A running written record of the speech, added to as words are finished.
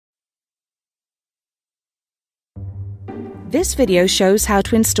This video shows how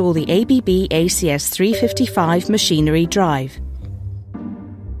to install the ABB ACS355 machinery drive.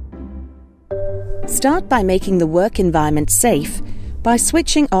 Start by making the work environment safe by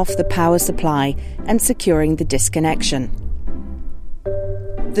switching off the power supply and securing the disconnection.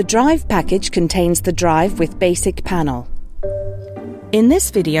 The drive package contains the drive with basic panel. In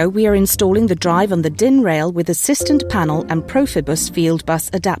this video, we are installing the drive on the DIN rail with assistant panel and Profibus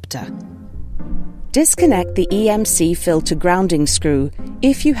fieldbus adapter. Disconnect the EMC filter grounding screw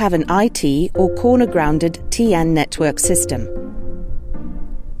if you have an IT or corner-grounded TN network system.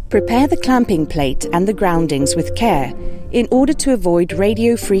 Prepare the clamping plate and the groundings with care in order to avoid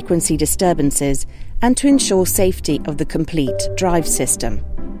radio frequency disturbances and to ensure safety of the complete drive system.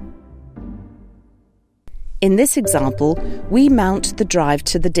 In this example, we mount the drive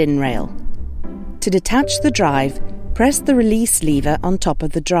to the DIN rail. To detach the drive, press the release lever on top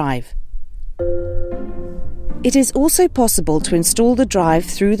of the drive. It is also possible to install the drive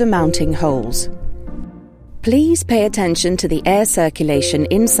through the mounting holes. Please pay attention to the air circulation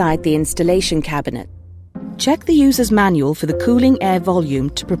inside the installation cabinet. Check the user's manual for the cooling air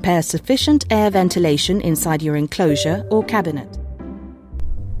volume to prepare sufficient air ventilation inside your enclosure or cabinet.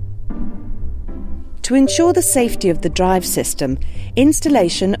 To ensure the safety of the drive system,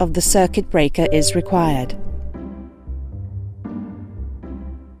 installation of the circuit breaker is required.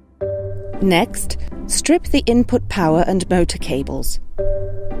 Next, strip the input power and motor cables.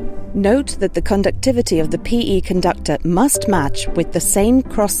 Note that the conductivity of the PE conductor must match with the same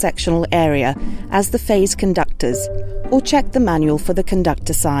cross-sectional area as the phase conductors, or check the manual for the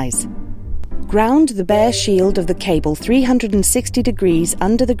conductor size. Ground the bare shield of the cable 360 degrees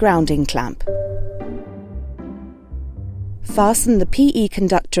under the grounding clamp. Fasten the PE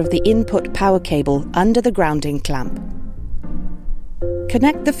conductor of the input power cable under the grounding clamp.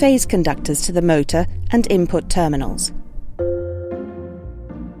 Connect the phase conductors to the motor and input terminals.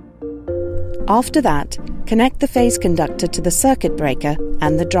 After that, connect the phase conductor to the circuit breaker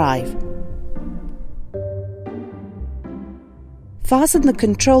and the drive. Fasten the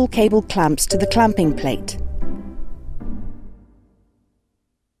control cable clamps to the clamping plate.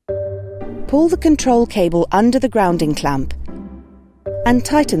 Pull the control cable under the grounding clamp and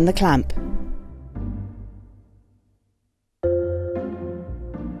tighten the clamp.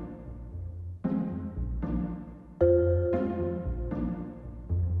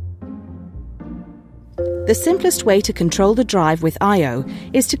 The simplest way to control the drive with I/O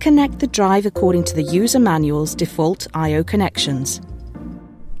is to connect the drive according to the user manual's default I/O connections.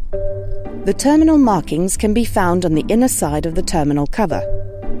 The terminal markings can be found on the inner side of the terminal cover.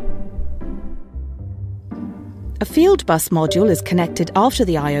 A fieldbus module is connected after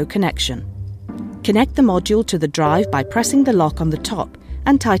the I/O connection. Connect the module to the drive by pressing the lock on the top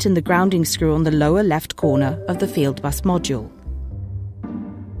and tighten the grounding screw on the lower left corner of the fieldbus module.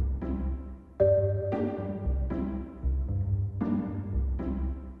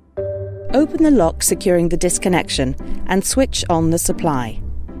 Open the lock securing the disconnection and switch on the supply.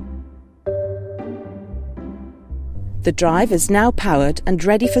 The drive is now powered and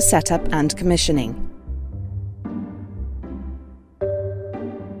ready for setup and commissioning.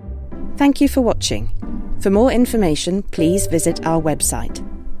 Thank you for watching. For more information, please visit our website.